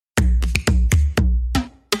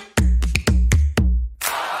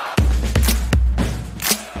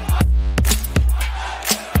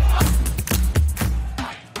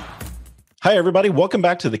Hi, everybody. Welcome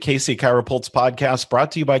back to the KC Chiropulse podcast,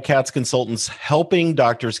 brought to you by CATS Consultants, helping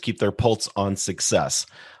doctors keep their pulse on success.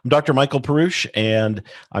 I'm Dr. Michael Perush, and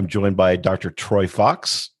I'm joined by Dr. Troy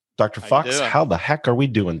Fox. Dr. Fox, how the heck are we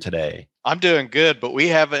doing today? I'm doing good, but we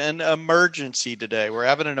have an emergency today. We're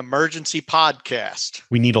having an emergency podcast.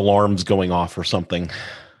 We need alarms going off or something.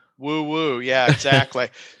 Woo woo. Yeah, exactly.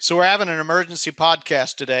 So we're having an emergency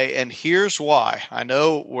podcast today, and here's why. I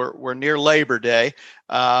know we're near Labor Day,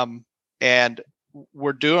 and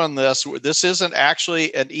we're doing this. This isn't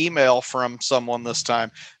actually an email from someone this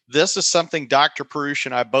time. This is something Dr. Perush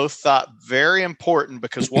and I both thought very important,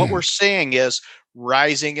 because what we're seeing is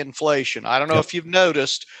rising inflation. I don't know if you've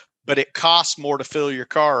noticed, but it costs more to fill your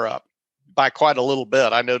car up by quite a little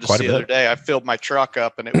bit. I noticed the other day I filled my truck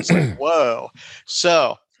up and it was like, whoa.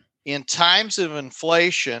 So in times of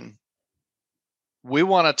inflation, we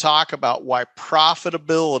want to talk about why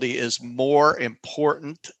profitability is more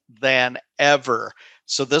important than ever.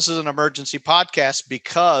 So this is an emergency podcast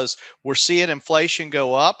because we're seeing inflation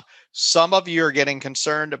go up. Some of you are getting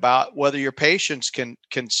concerned about whether your patients can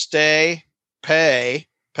stay, pay,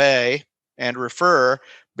 and refer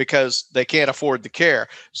because they can't afford the care.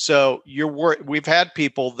 So we've had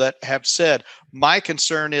people that have said, my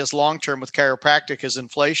concern is long-term with chiropractic as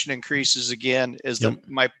inflation increases again, is that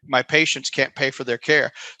my patients can't pay for their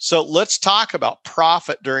care. So let's talk about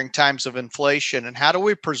profit during times of inflation and how do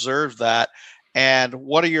we preserve that? And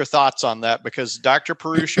what are your thoughts on that? Because Dr.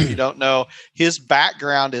 Perush, if you don't know, his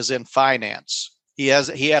background is in finance. He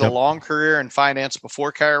had a long career in finance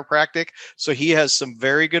before chiropractic, so he has some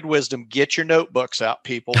very good wisdom. Get your notebooks out,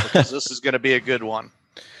 people, because this is going to be a good one.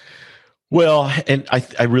 Well, and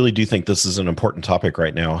I really do think this is an important topic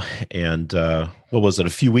right now. And what was it?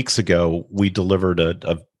 A few weeks ago, we delivered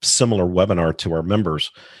a similar webinar to our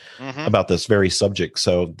members about this very subject.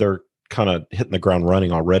 So they're kind of hitting the ground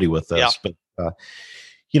running already with this. Yeah. But,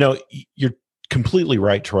 you're completely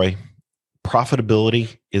right, Troy.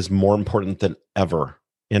 Profitability is more important than ever.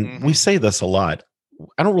 And we say this a lot.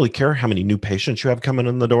 I don't really care how many new patients you have coming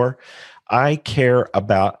in the door. I care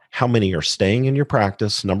about how many are staying in your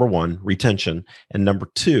practice, number one, retention. And number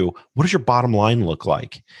two, what does your bottom line look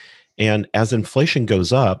like? And as inflation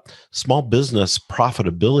goes up, small business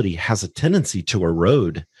profitability has a tendency to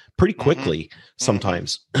erode pretty quickly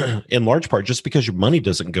sometimes, in large part just because your money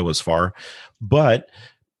doesn't go as far. But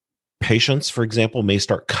patients, for example, may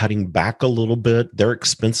start cutting back a little bit. Their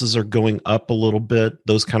expenses are going up a little bit,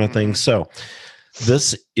 those kind of things. So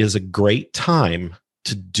this is a great time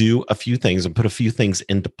to do a few things and put a few things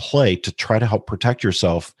into play to try to help protect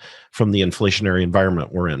yourself from the inflationary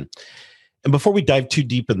environment we're in. And before we dive too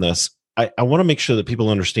deep in this, I want to make sure that people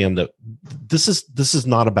understand that this is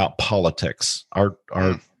not about politics. Our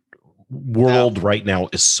world right now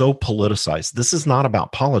is so politicized. This is not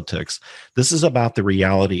about politics. This is about the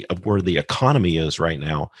reality of where the economy is right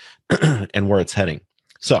now and where it's heading.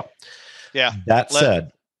 So, that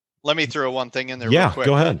said, let me throw one thing in there. Yeah, real quick.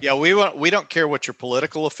 Go ahead. Yeah, we don't care what your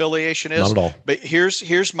political affiliation is. Not at all. But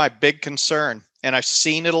here's my big concern, and I've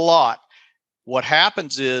seen it a lot. What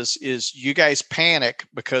happens is you guys panic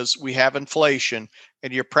because we have inflation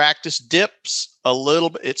and your practice dips a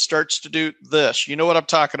little bit. It starts to do this. You know what I'm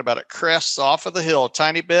talking about? It crests off of the hill a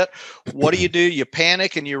tiny bit. What do? You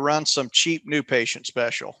panic and you run some cheap new patient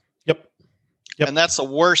special. Yep. And that's the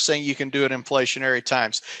worst thing you can do at inflationary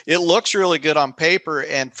times. It looks really good on paper,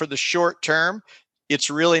 and for the short term,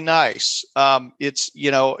 it's really nice. But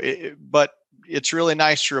it's really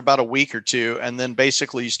nice for about a week or two. And then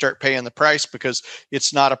basically you start paying the price because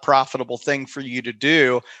it's not a profitable thing for you to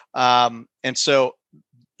do. And so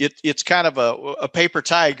it's kind of a paper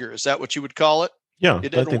tiger. Is that what you would call it? Yeah, I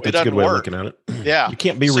think that's a good way of looking at it. Yeah. You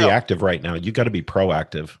can't be reactive right now. You got to be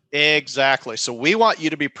proactive. Exactly. So we want you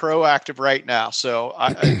to be proactive right now. So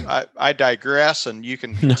I digress, and you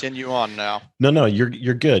can continue on now. No,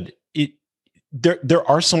 you're good. There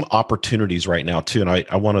are some opportunities right now too, and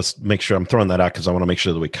I want to make sure I'm throwing that out because I want to make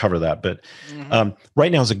sure that we cover that. But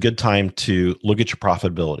right now is a good time to look at your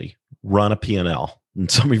profitability, run a P&L. And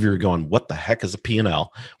some of you are going, "What the heck is a P&L?"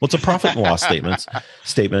 Well, it's a profit and loss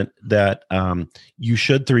statement that you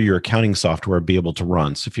should, through your accounting software, be able to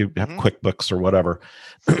run. So if you have QuickBooks or whatever,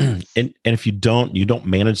 and if you don't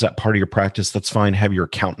manage that part of your practice, that's fine. Have your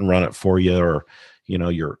accountant run it for you, or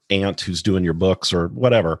your aunt who's doing your books or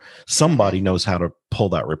whatever. Somebody knows how to pull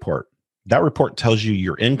that report. That report tells you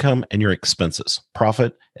your income and your expenses,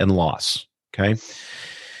 profit and loss. Okay.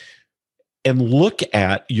 And look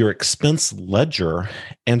at your expense ledger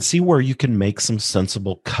and see where you can make some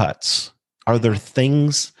sensible cuts. Are there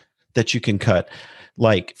things that you can cut?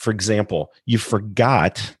 Like, for example, you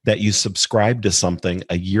forgot that you subscribed to something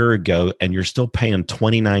a year ago and you're still paying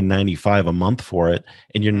 $29.95 a month for it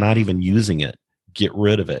and you're not even using it. Get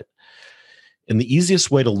rid of it. And the easiest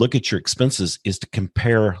way to look at your expenses is to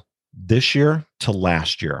compare this year to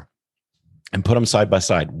last year and put them side by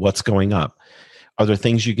side. What's going up? Are there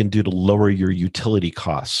things you can do to lower your utility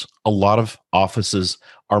costs? A lot of offices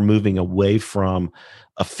are moving away from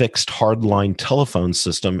a fixed hardline telephone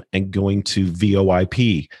system and going to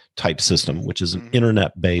VoIP type system, which is an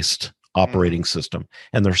internet-based operating system.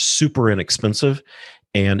 And they're super inexpensive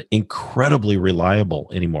and incredibly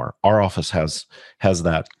reliable anymore. Our office has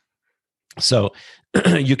that. So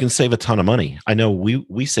you can save a ton of money. I know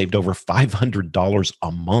we saved over $500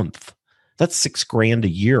 a month. That's $6,000 a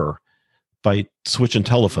year by switching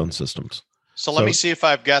telephone systems. So let me see if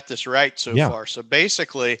I've got this right so far. So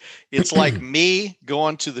basically, it's like me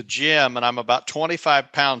going to the gym and I'm about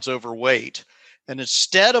 25 pounds overweight. And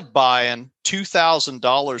instead of buying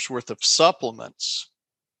 $2,000 worth of supplements,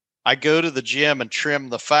 I go to the gym and trim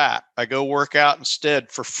the fat. I go work out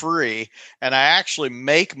instead for free. And I actually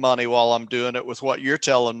make money while I'm doing it with what you're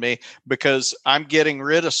telling me, because I'm getting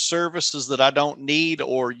rid of services that I don't need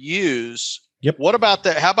or use. Yep. What about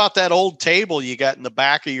that? How about that old table you got in the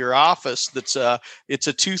back of your office? It's a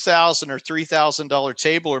 $2,000 or $3,000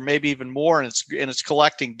 table, or maybe even more, and it's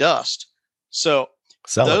collecting dust. So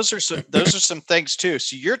those are some things too.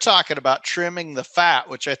 So you're talking about trimming the fat,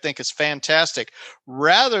 which I think is fantastic,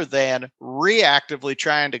 rather than reactively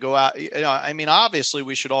trying to go out. I mean, obviously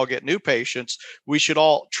we should all get new patients. We should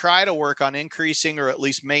all try to work on increasing or at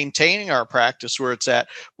least maintaining our practice where it's at.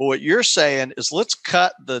 But what you're saying is let's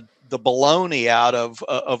cut the baloney out of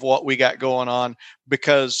what we got going on,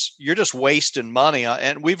 because you're just wasting money.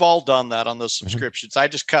 And we've all done that on those subscriptions. I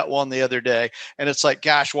just cut one the other day and it's like,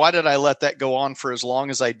 gosh, why did I let that go on for as long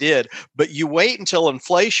as I did? But you wait until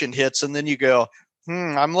inflation hits and then you go,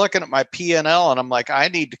 I'm looking at my P&L and I'm like, I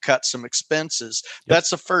need to cut some expenses. Yep.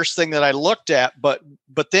 That's the first thing that I looked at. But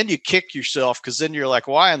then you kick yourself, because then you're like,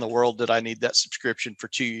 why in the world did I need that subscription for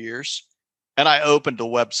 2 years? And I opened a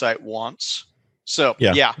website once. So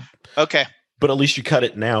yeah. Okay. But at least you cut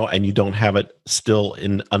it now and you don't have it still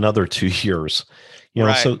in another 2 years.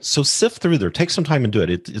 So sift through there, take some time and do it.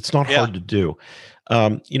 It's not hard to do.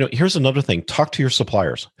 Here's another thing. Talk to your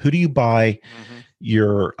suppliers. Who do you buy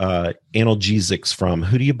your analgesics from?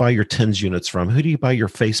 Who do you buy your TENS units from? Who do you buy your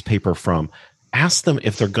face paper from? Ask them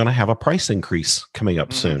if they're going to have a price increase coming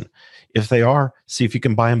up soon. If they are, see if you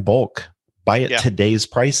can buy in bulk. Buy at today's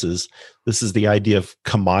prices. This is the idea of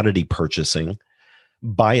commodity purchasing.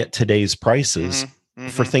 Buy at today's prices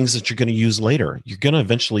for things that you're going to use later. You're going to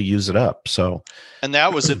eventually use it up. So, and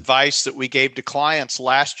that was advice that we gave to clients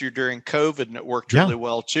last year during COVID, and it worked really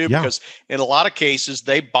well too, because in a lot of cases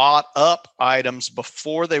they bought up items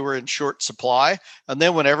before they were in short supply, and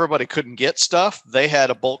then when everybody couldn't get stuff, they had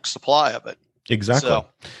a bulk supply of it. Exactly. So,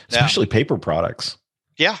 especially paper products.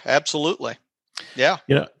 Yeah, absolutely. Yeah.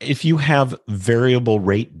 If you have variable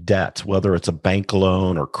rate debt, whether it's a bank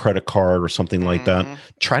loan or credit card or something like that,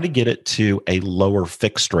 try to get it to a lower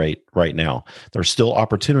fixed rate right now. There's still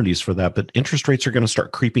opportunities for that, but interest rates are going to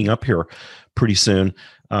start creeping up here pretty soon.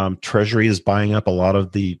 Treasury is buying up a lot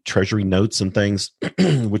of the Treasury notes and things,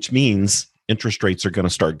 which means interest rates are going to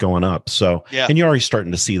start going up. So, and you're already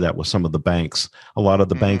starting to see that with some of the banks. A lot of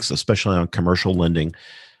the banks, especially on commercial lending,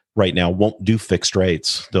 right now won't do fixed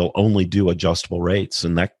rates. They'll only do adjustable rates.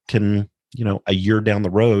 And that can, a year down the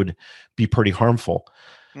road be pretty harmful.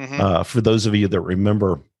 For those of you that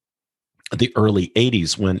remember the early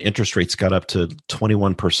 80s when interest rates got up to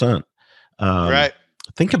 21%.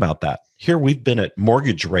 Think about that. Here we've been at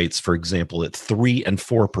mortgage rates, for example, at 3% and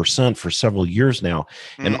 4% for several years now.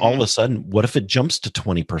 And all of a sudden, what if it jumps to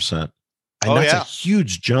 20%? And that's a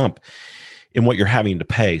huge jump in what you're having to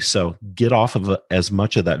pay. So get off of as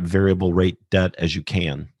much of that variable rate debt as you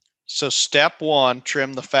can. So step 1,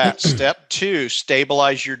 trim the fat. Step 2,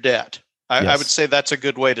 stabilize your debt. I would say that's a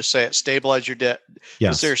good way to say it. Stabilize your debt.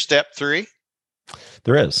 Is there step 3?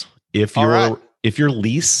 There is. If your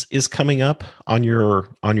lease is coming up on your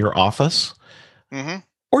office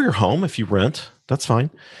or your home, if you rent, that's fine.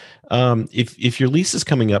 If your lease is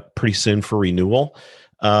coming up pretty soon for renewal,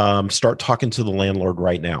 start talking to the landlord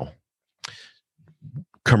right now.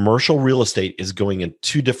 Commercial real estate is going in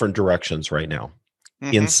 2 different directions right now.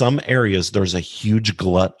 In some areas, there's a huge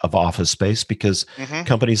glut of office space because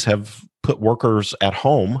companies have put workers at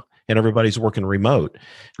home and everybody's working remote.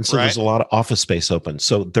 And so there's a lot of office space open.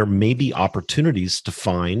 So there may be opportunities to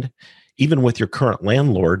find, even with your current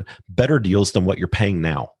landlord, better deals than what you're paying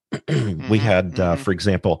now. We had, for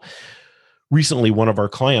example, recently one of our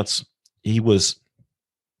clients, he was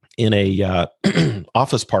in a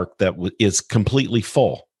office park that is completely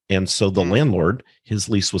full. And so the landlord, his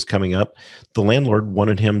lease was coming up. The landlord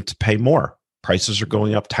wanted him to pay more. Prices are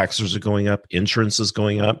going up, taxes are going up, insurance is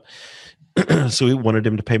going up. So he wanted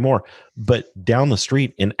him to pay more. But down the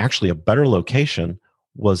street, in actually a better location,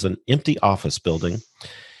 was an empty office building.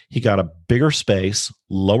 He got a bigger space,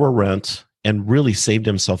 lower rent, and really saved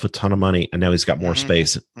himself a ton of money. And now he's got more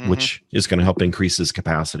space, which is going to help increase his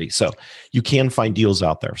capacity. So you can find deals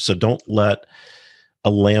out there. So don't let a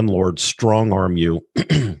landlord strong arm you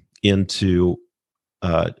into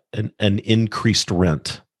an increased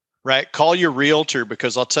rent. Right. Call your realtor,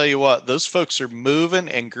 because I'll tell you what, those folks are moving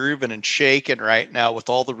and grooving and shaking right now with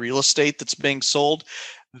all the real estate that's being sold.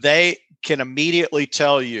 They can immediately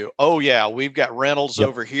tell you, oh yeah, we've got rentals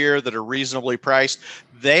over here that are reasonably priced.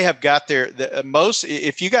 They have got most,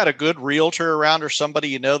 if you got a good realtor around or somebody,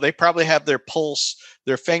 you know, they probably have their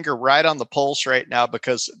finger right on the pulse right now,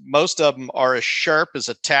 because most of them are as sharp as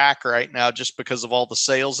a tack right now, just because of all the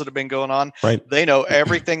sales that have been going on. Right. They know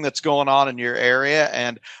everything that's going on in your area.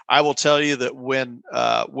 And I will tell you that when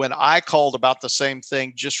I called about the same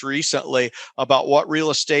thing just recently about what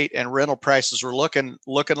real estate and rental prices were looking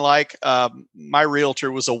like, my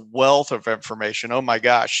realtor was a wealth of information. Oh my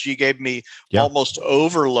gosh. She gave me almost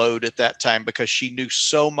overload at that time, because she knew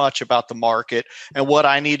so much about the market and what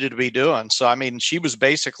I needed to be doing. So, I mean, she was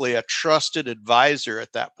basically a trusted advisor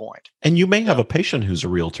at that point. And you may have a patient who's a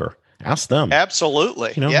realtor. Ask them.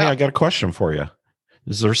 Absolutely. You know, hey, I got a question for you.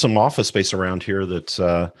 Is there some office space around here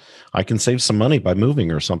that I can save some money by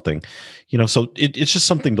moving or something? You know, so it's just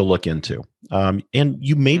something to look into. And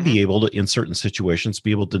you may be able to, in certain situations,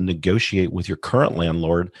 be able to negotiate with your current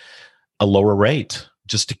landlord a lower rate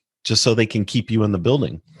just so they can keep you in the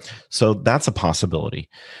building. So that's a possibility.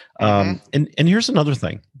 And here's another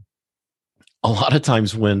thing. A lot of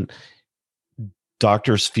times when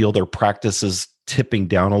doctors feel their practice is tipping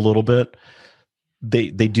down a little bit,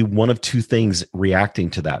 they do one of two things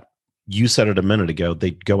reacting to that. You said it a minute ago.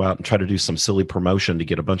 They go out and try to do some silly promotion to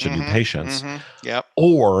get a bunch of new patients. Yep.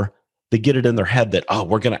 Or they get it in their head that, oh,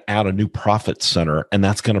 we're going to add a new profit center and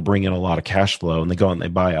that's going to bring in a lot of cash flow. And they go out and they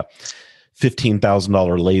buy a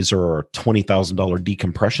 $15,000 laser or a $20,000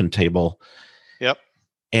 decompression table. Yep.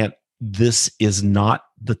 And this is not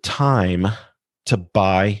the time to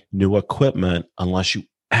buy new equipment unless you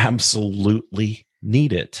absolutely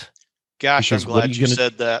need it. Gosh, because I'm glad you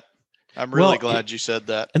said that. I'm really glad you said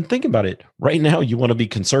that. And think about it. Right now, you want to be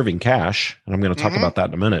conserving cash, and I'm going to talk about that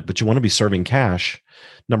in a minute, but you want to be serving cash,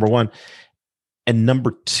 number one. And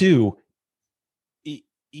number two,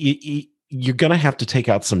 you're going to have to take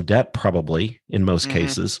out some debt probably in most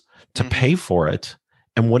cases to pay for it.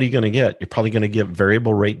 And what are you going to get? You're probably going to get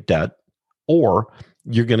variable rate debt, or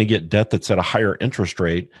you're going to get debt that's at a higher interest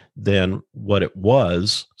rate than what it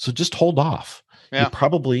was. So just hold off. You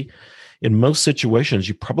probably, in most situations,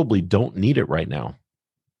 you probably don't need it right now.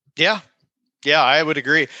 Yeah. Yeah, I would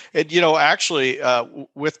agree. And, you know, actually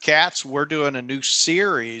with Cats, we're doing a new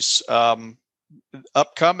series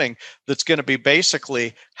upcoming that's going to be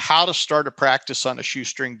basically how to start a practice on a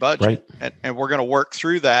shoestring budget. Right. And we're going to work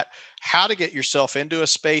through that, how to get yourself into a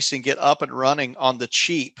space and get up and running on the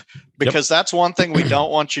cheap, because that's one thing we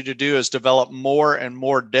don't want you to do is develop more and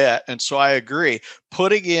more debt. And so I agree,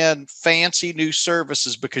 putting in fancy new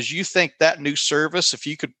services because you think that new service, if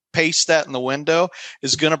you could paste that in the window,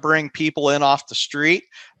 is going to bring people in off the street.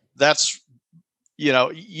 That's, you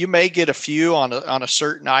know, you may get a few on a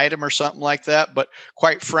certain item or something like that, but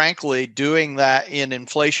quite frankly, doing that in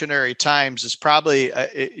inflationary times is probably,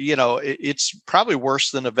 it's probably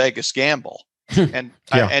worse than a Vegas gamble. And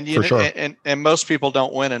and most people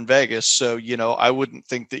don't win in Vegas, so you know I wouldn't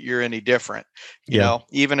think that you're any different. You know,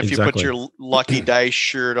 even if you put your lucky dice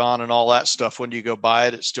shirt on and all that stuff, when you go buy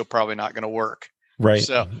it, it's still probably not going to work. Right.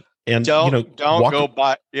 So and don't go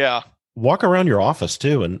buy. Yeah. Walk around your office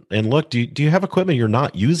too and look, do you have equipment you're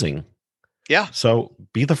not using? Yeah. So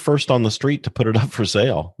be the first on the street to put it up for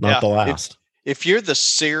sale, not the last. If you're the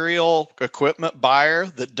serial equipment buyer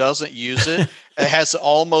that doesn't use it, it has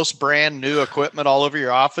almost brand new equipment all over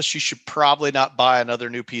your office, you should probably not buy another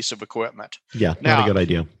new piece of equipment. Yeah, not a good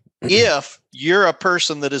idea. If you're a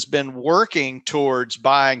person that has been working towards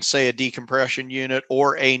buying, say, a decompression unit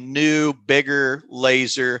or a new, bigger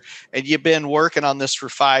laser, and you've been working on this for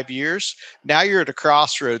 5 years, now you're at a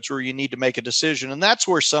crossroads where you need to make a decision. And that's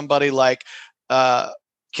where somebody like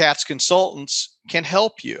Cats Consultants can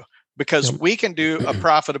help you, because we can do a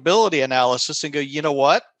profitability analysis and go, you know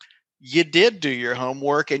what? you did do your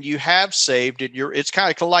homework and you have saved, and it's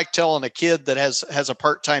kind of like telling a kid that has a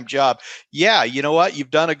part-time job, yeah, you know what, you've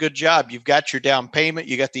done a good job, you've got your down payment,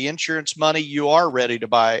 you got the insurance money, you are ready to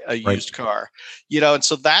buy a used car. And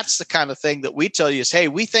so that's the kind of thing that we tell you is, hey,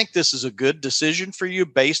 we think this is a good decision for you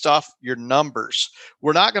based off your numbers.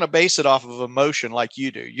 We're not going to base it off of emotion like you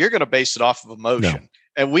do. You're going to base it off of emotion. No.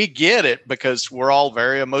 And we get it because we're all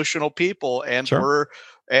very emotional people, and sure.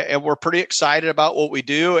 we're pretty excited about what we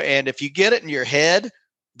do. And if you get it in your head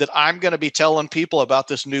that I'm going to be telling people about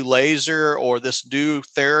this new laser or this new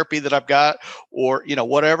therapy that I've got, or,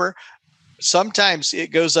 whatever, sometimes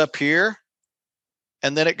it goes up here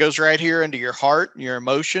and then it goes right here into your heart and your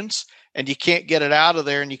emotions, and you can't get it out of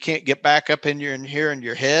there, and you can't get back up in here in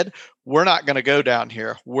your head. We're not going to go down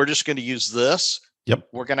here. We're just going to use this. Yep.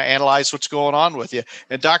 We're going to analyze what's going on with you.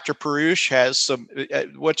 And Dr. Perush has some,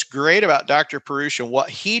 what's great about Dr. Perush and what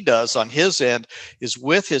he does on his end is,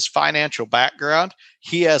 with his financial background,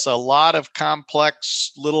 he has a lot of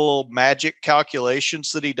complex little magic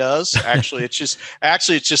calculations that he does. Actually, it's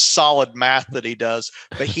just solid math that he does.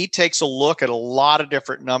 But he takes a look at a lot of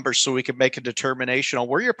different numbers so we can make a determination on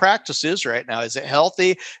where your practice is right now. Is it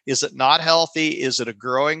healthy? Is it not healthy? Is it a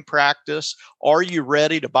growing practice? Are you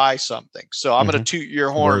ready to buy something? So I'm going to toot your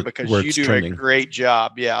horn because you do trending. A great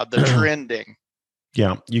job. Yeah, the trending.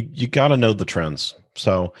 Yeah, you got to know the trends.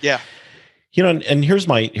 So yeah. And here's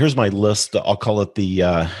my list. I'll call it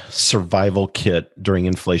the survival kit during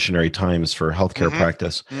inflationary times for healthcare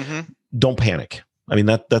practice. Mm-hmm. Don't panic. I mean,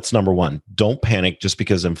 that's number one. Don't panic just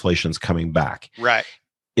because inflation's coming back. Right.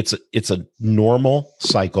 It's a normal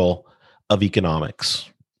cycle of economics.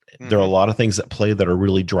 Mm-hmm. There are a lot of things at play that are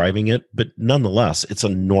really driving it, but nonetheless, it's a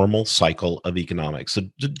normal cycle of economics. So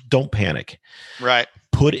don't panic. Right.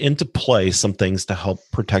 Put into play some things to help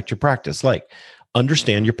protect your practice, like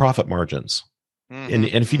understand your profit margins. Mm-hmm. And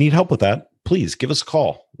if you need help with that, please give us a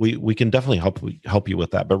call. We can definitely help you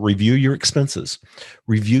with that. But review your expenses,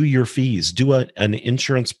 review your fees, do an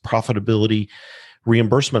insurance profitability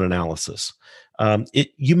reimbursement analysis.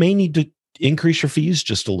 You may need to increase your fees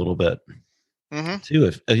just a little bit. Mm-hmm.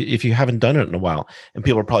 Too, if you haven't done it in a while. And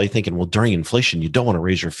people are probably thinking, well, during inflation, you don't want to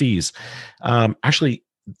raise your fees. Actually,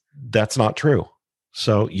 that's not true.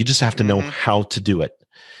 So you just have to know how to do it.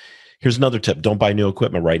 Here's another tip. Don't buy new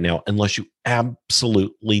equipment right now unless you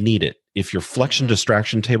absolutely need it. If your flexion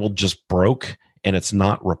distraction table just broke and it's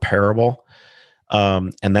not repairable,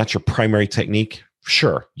 and that's your primary technique,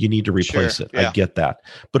 sure, you need to replace it. Yeah. I get that.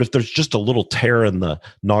 But if there's just a little tear in the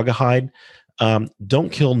naga hide,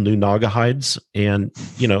 don't kill new naga hides, and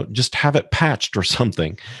just have it patched or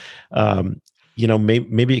something.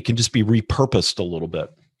 Maybe it can just be repurposed a little bit.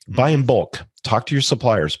 Buy in bulk. Talk to your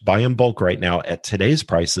suppliers. Buy in bulk right now at today's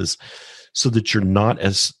prices, so that you're not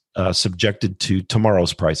as subjected to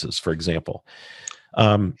tomorrow's prices. For example,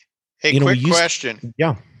 hey, quick question.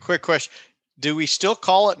 Yeah, quick question. Do we still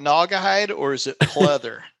call it naugahyde, or is it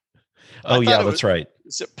pleather? Oh yeah, that's right.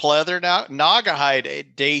 Is it pleather now? Naugahyde,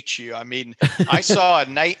 it dates you. I mean, I saw a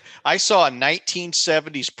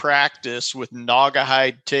 1970s practice with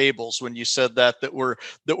naugahyde tables when you said that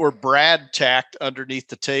were Brad tacked underneath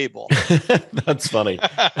the table. That's funny.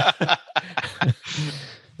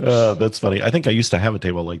 That's funny. I think I used to have a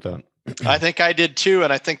table like that. I think I did too,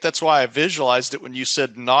 and I think that's why I visualized it when you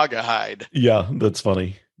said naugahyde. Yeah, that's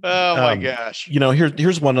funny. Oh my gosh.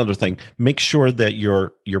 Here's one other thing. Make sure that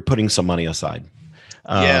you're putting some money aside.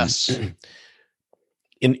 Yes.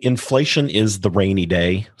 Inflation is the rainy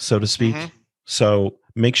day, so to speak. Mm-hmm. So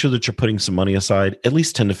make sure that you're putting some money aside, at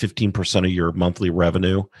least 10 to 15% of your monthly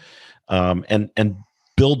revenue, and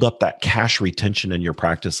build up that cash retention in your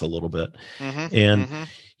practice a little bit. Mm-hmm. And,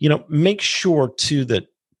 make sure too that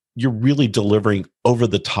you're really delivering over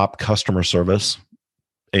the top customer service.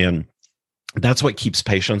 And that's what keeps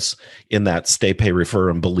patients in that stay, pay, refer,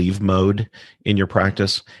 and believe mode in your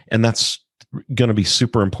practice. And that's going to be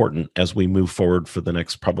super important as we move forward for the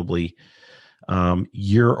next probably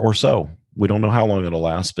year or so. We don't know how long it'll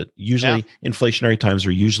last, but usually inflationary times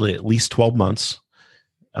are usually at least 12 months.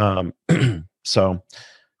 So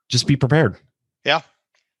just be prepared. Yeah.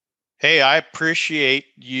 Hey, I appreciate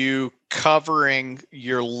you covering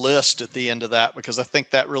your list at the end of that, because I think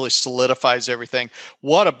that really solidifies everything.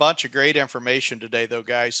 What a bunch of great information today, though,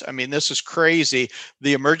 guys. I mean, this is crazy.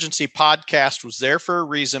 The emergency podcast was there for a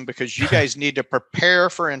reason, because you guys need to prepare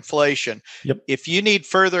for inflation. Yep. If you need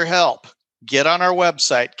further help, get on our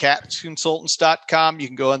website, catsconsultants.com. You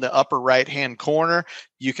can go in the upper right-hand corner.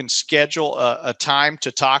 You can schedule a time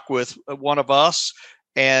to talk with one of us.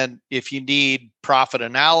 And if you need profit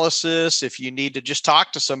analysis, if you need to just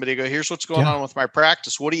talk to somebody, go, here's what's going on with my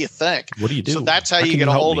practice. What do you think? What do you do? So that's how you get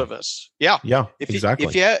a hold of us. Yeah. Yeah, exactly.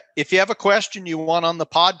 If you have a question you want on the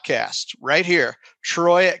podcast, right here,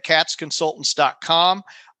 Troy@katzconsultants.com.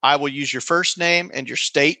 I will use your first name and your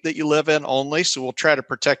state that you live in only. So we'll try to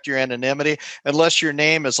protect your anonymity, unless your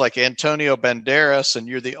name is like Antonio Banderas and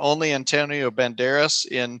you're the only Antonio Banderas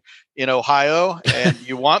in Ohio and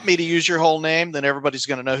you want me to use your whole name, then everybody's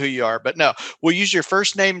going to know who you are. But no, we'll use your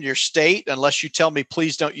first name and your state, unless you tell me,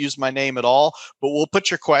 please don't use my name at all. But we'll put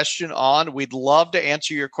your question on. We'd love to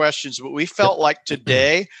answer your questions, but we felt like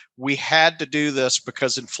today we had to do this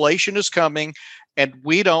because inflation is coming and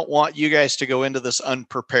we don't want you guys to go into this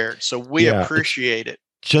unprepared. So we appreciate it.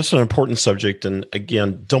 Just an important subject. And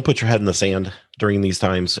again, don't put your head in the sand during these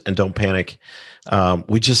times and don't panic.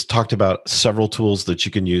 We just talked about several tools that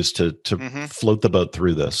you can use to float the boat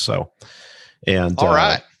through this. So, and all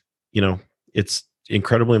right, it's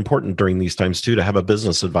incredibly important during these times too, to have a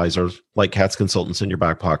business advisor like Katz Consultants in your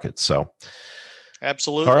back pocket. So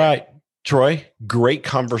absolutely. All right, Troy, great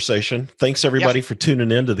conversation. Thanks everybody for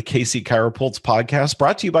tuning in to the KC Chiropulse podcast,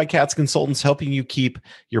 brought to you by Katz Consultants, helping you keep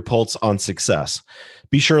your pulse on success.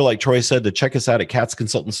 Be sure, like Troy said, to check us out at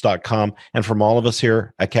katzconsultants.com. And from all of us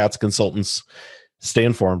here at Katz Consultants, stay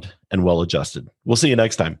informed and well adjusted. We'll see you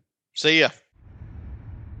next time. See ya.